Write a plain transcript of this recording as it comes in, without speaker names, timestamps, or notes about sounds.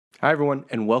Hi, everyone,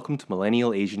 and welcome to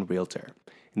Millennial Asian Realtor.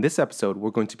 In this episode,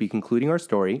 we're going to be concluding our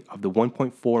story of the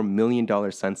 $1.4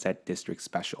 million Sunset District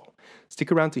Special.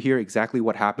 Stick around to hear exactly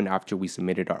what happened after we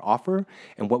submitted our offer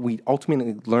and what we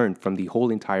ultimately learned from the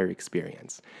whole entire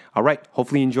experience. All right,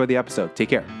 hopefully you enjoy the episode. Take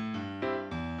care.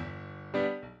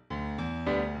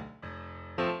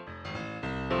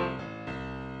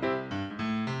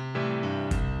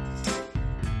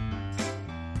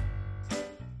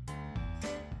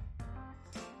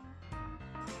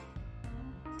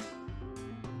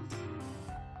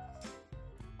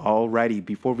 Alrighty,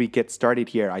 before we get started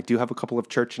here, I do have a couple of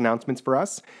church announcements for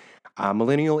us.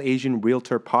 Millennial Asian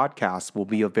Realtor podcast will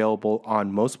be available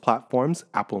on most platforms,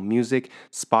 Apple Music,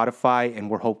 Spotify,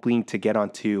 and we're hoping to get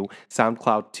onto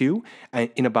SoundCloud too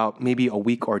in about maybe a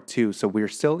week or two. So we're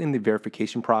still in the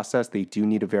verification process. They do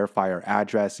need to verify our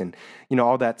address and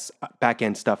all that back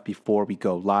end stuff before we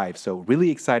go live. So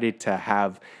really excited to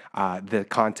have the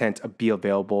content be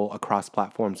available across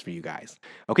platforms for you guys.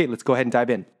 Okay, let's go ahead and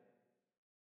dive in.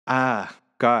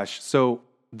 Gosh. So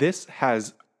this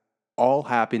has all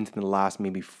happened in the last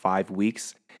maybe 5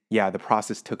 weeks. Yeah, the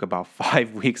process took about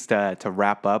 5 weeks to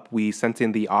wrap up. We sent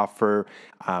in the offer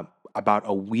about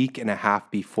a week and a half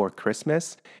before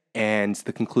Christmas, and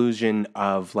the conclusion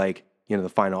of the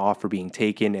final offer being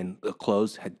taken and the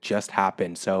close had just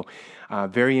happened. So,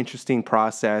 very interesting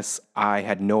process. I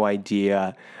had no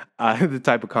idea the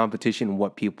type of competition,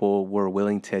 what people were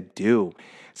willing to do.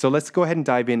 So let's go ahead and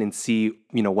dive in and see,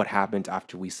 what happened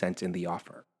after we sent in the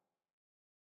offer.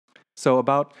 So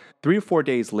about 3 or 4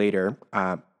 days later,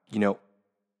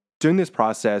 during this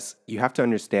process, you have to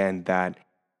understand that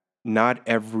not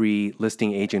every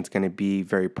listing agent's going to be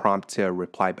very prompt to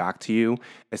reply back to you,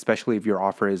 especially if your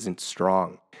offer isn't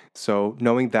strong. So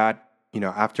knowing that,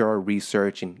 after our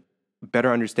research and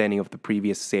better understanding of the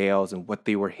previous sales and what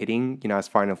they were hitting, as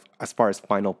far as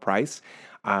final price,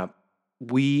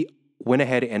 we went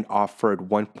ahead and offered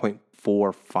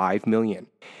 1.45 million,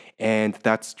 and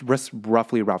that's just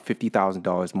roughly about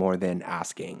 $50,000 more than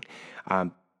asking.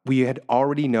 We had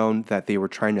already known that they were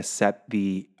trying to set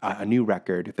a new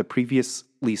record. The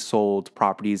previously sold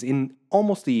properties in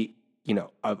almost a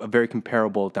very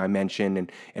comparable dimension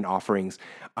and offerings.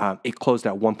 It closed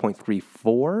at 1.34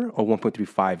 or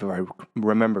 1.35, if I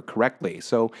remember correctly.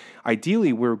 So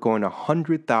ideally, we were going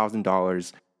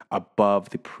 $100,000 above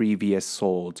the previous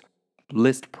sold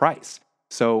list price.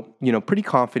 So, pretty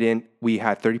confident. We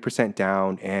had 30%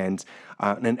 down and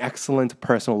an excellent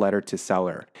personal letter to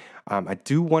seller. I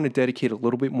do want to dedicate a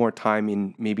little bit more time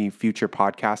in maybe future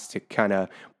podcasts to kind of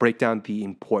break down the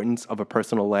importance of a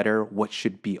personal letter, what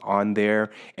should be on there,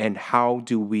 and how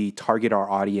do we target our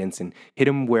audience and hit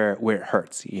them where it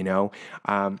hurts,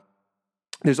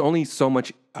 There's only so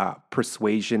much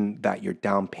persuasion that your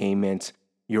down payment,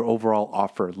 your overall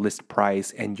offer list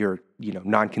price, and your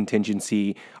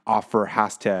non-contingency offer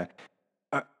has to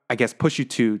push you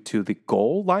to the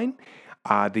goal line.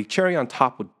 The cherry on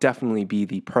top would definitely be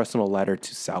the personal letter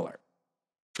to seller.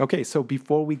 Okay, so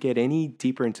before we get any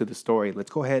deeper into the story, let's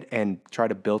go ahead and try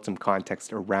to build some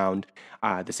context around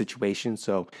the situation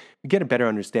so we get a better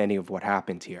understanding of what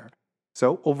happened here.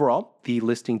 So overall, the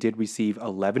listing did receive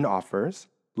 11 offers.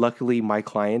 Luckily, my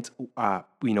client,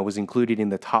 was included in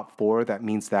the top four. That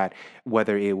means that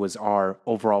whether it was our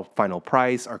overall final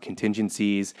price, our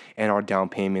contingencies, and our down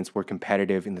payments were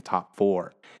competitive in the top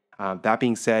four. That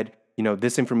being said,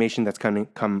 this information that's going to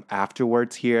come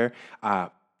afterwards here,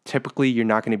 typically you're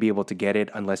not going to be able to get it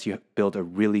unless you build a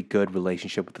really good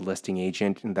relationship with the listing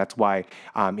agent. And that's why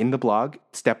in the blog,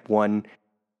 step one,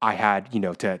 I had,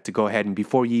 to go ahead and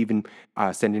before you even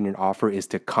send in an offer is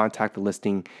to contact the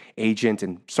listing agent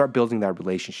and start building that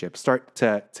relationship. Start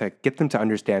to get them to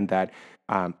understand that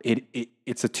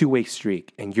it's a two-way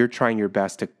streak and you're trying your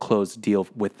best to close the deal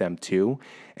with them too.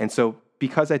 And so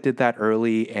because I did that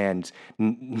early and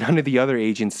none of the other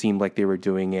agents seemed like they were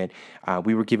doing it,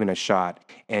 we were given a shot.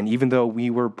 And even though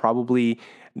we were probably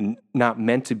not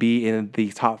meant to be in the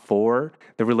top four,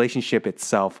 the relationship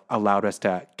itself allowed us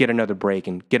to get another break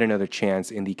and get another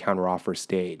chance in the counteroffer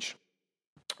stage.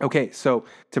 Okay, so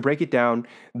to break it down,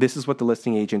 this is what the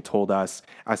listing agent told us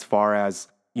as far as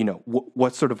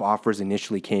what sort of offers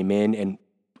initially came in and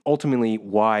ultimately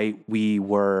why we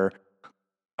were.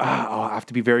 I'll have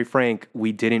to be very frank.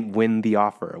 We didn't win the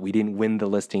offer. We didn't win the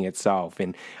listing itself,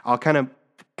 and I'll kind of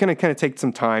take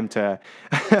some time to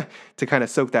to kind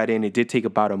of soak that in. It did take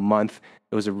about a month.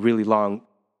 It was a really long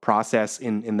process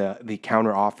in the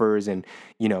counter offers and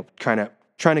trying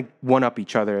to one up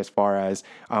each other as far as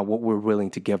what we're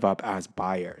willing to give up as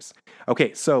buyers.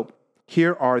 Okay, so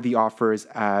here are the offers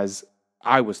as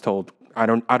I was told. I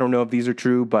don't know if these are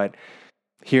true, but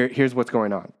here's what's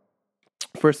going on.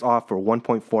 First offer,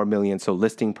 1.4 million, so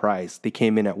listing price. They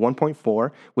came in at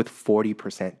 1.4 with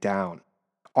 40% down.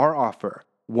 Our offer,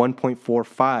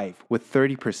 1.45 with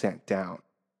 30% down.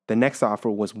 The next offer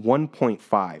was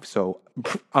 1.5, so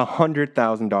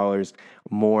 $100,000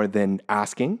 more than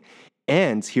asking.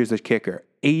 And here's the kicker,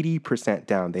 80%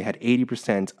 down. They had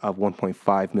 80% of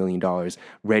 $1.5 million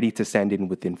ready to send in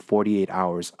within 48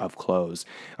 hours of close.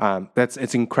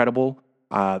 It's incredible.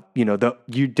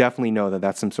 You definitely know that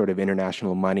that's some sort of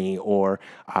international money or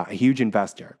a huge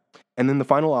investor. And then the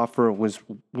final offer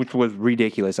which was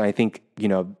ridiculous. I think,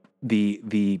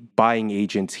 the buying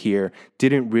agents here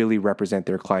didn't really represent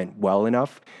their client well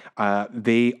enough.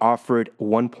 They offered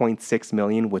 1.6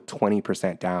 million with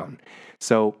 20% down.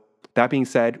 So that being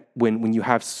said, when you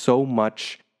have so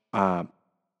much of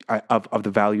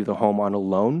the value of the home on a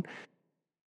loan,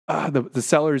 the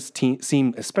sellers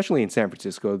seem, especially in San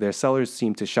Francisco, their sellers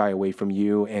seem to shy away from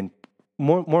you and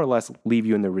more or less leave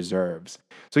you in the reserves.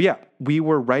 So yeah, we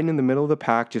were right in the middle of the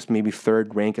pack, just maybe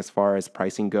third rank as far as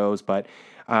pricing goes, but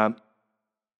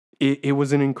it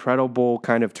was an incredible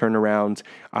kind of turnaround.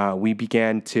 We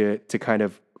began to kind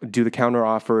of do the counter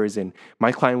offers, and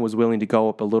my client was willing to go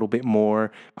up a little bit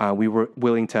more. We were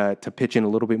willing to pitch in a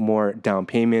little bit more down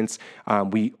payments.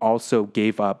 We also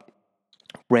gave up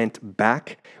rent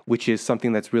back, which is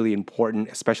something that's really important,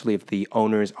 especially if the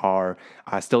owners are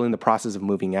still in the process of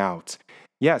moving out.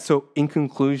 Yeah, so in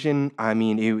conclusion, I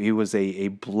mean, it was a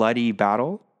bloody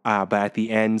battle, but at the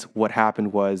end, what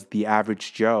happened was the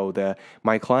average Joe,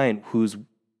 my client who's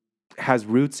has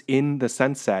roots in the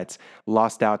Sunset,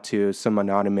 lost out to some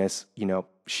anonymous,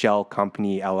 shell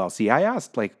company LLC. I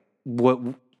asked, like, what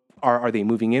are they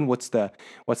moving in? What's the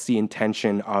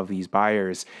intention of these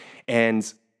buyers?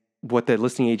 And what the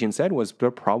listing agent said was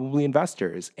they're probably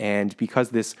investors. And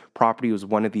because this property was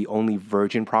one of the only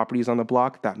virgin properties on the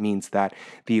block, that means that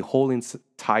the whole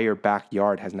entire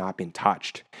backyard has not been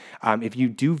touched. If you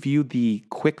do view the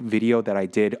quick video that I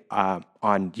did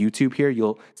on YouTube here,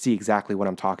 you'll see exactly what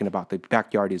I'm talking about. The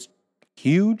backyard is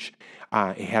huge.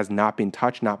 It has not been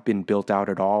touched, not been built out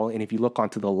at all. And if you look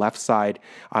onto the left side,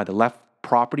 the left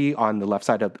property on the left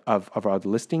side of our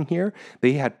listing here,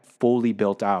 they had fully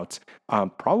built out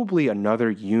probably another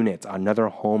unit, another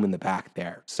home in the back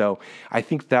there. So I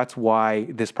think that's why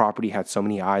this property had so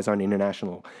many eyes on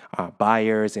international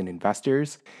buyers and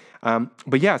investors.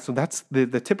 But yeah, so that's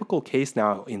the typical case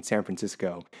now in San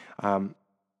Francisco.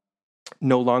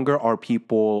 No longer are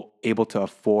people able to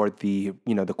afford the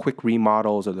quick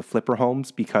remodels or the flipper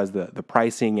homes because the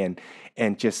pricing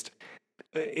and just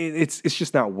it's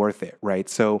just not worth it, right?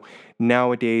 So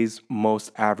nowadays,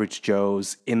 most average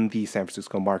Joes in the San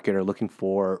Francisco market are looking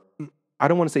for, I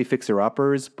don't want to say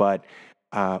fixer-uppers, but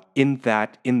in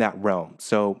that realm.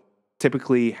 So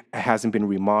typically, it hasn't been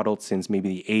remodeled since maybe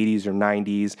the 80s or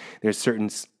 90s. There's certain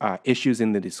issues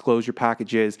in the disclosure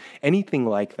packages, anything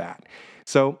like that.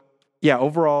 So yeah,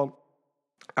 overall,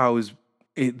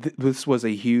 this was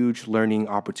a huge learning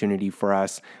opportunity for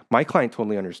us. My client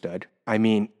totally understood. I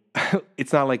mean,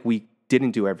 it's not like we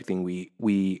didn't do everything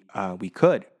we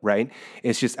could, right?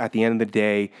 It's just at the end of the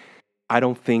day, I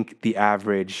don't think the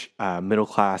average middle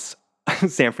class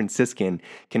San Franciscan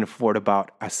can afford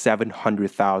about a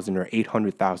 $700,000 or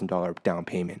 $800,000 down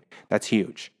payment. That's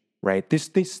huge, right?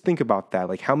 Just think about that.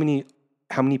 Like how many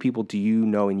people do you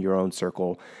know in your own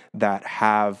circle that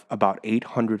have about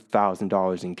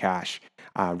 $800,000 in cash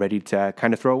ready to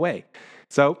kind of throw away?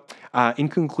 So, in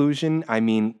conclusion, I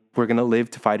mean, we're going to live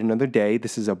to fight another day.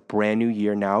 This is a brand new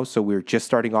year now, so we're just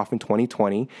starting off in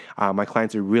 2020. My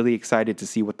clients are really excited to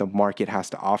see what the market has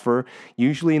to offer.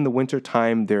 Usually in the winter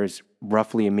time, there's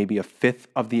roughly maybe a fifth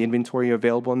of the inventory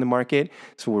available in the market.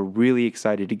 So we're really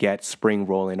excited to get spring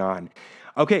rolling on.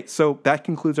 Okay, so that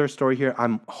concludes our story here.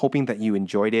 I'm hoping that you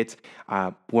enjoyed it.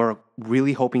 We're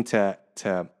really hoping to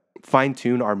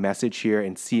fine-tune our message here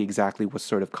and see exactly what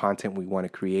sort of content we want to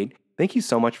create. Thank you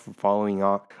so much for following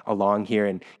along here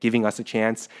and giving us a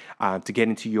chance to get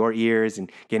into your ears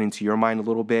and get into your mind a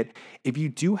little bit. If you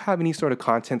do have any sort of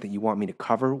content that you want me to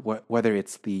cover, whether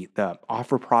it's the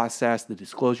offer process, the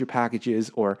disclosure packages,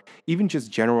 or even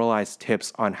just generalized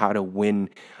tips on how to win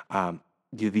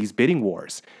these bidding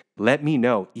wars, let me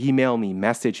know. Email me,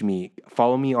 message me,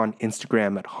 follow me on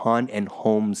Instagram at Han and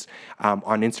Homes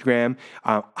on Instagram.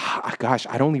 Gosh,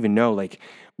 I don't even know. Like,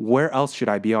 where else should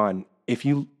I be on? If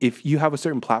you have a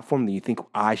certain platform that you think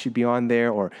I should be on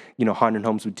there, or Han and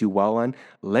Homes would do well on,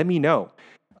 let me know.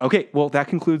 Okay, well, that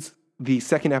concludes the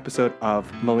second episode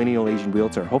of Millennial Asian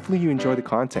Realtor. Hopefully you enjoy the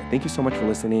content. Thank you so much for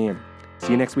listening, and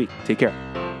see you next week. Take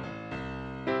care.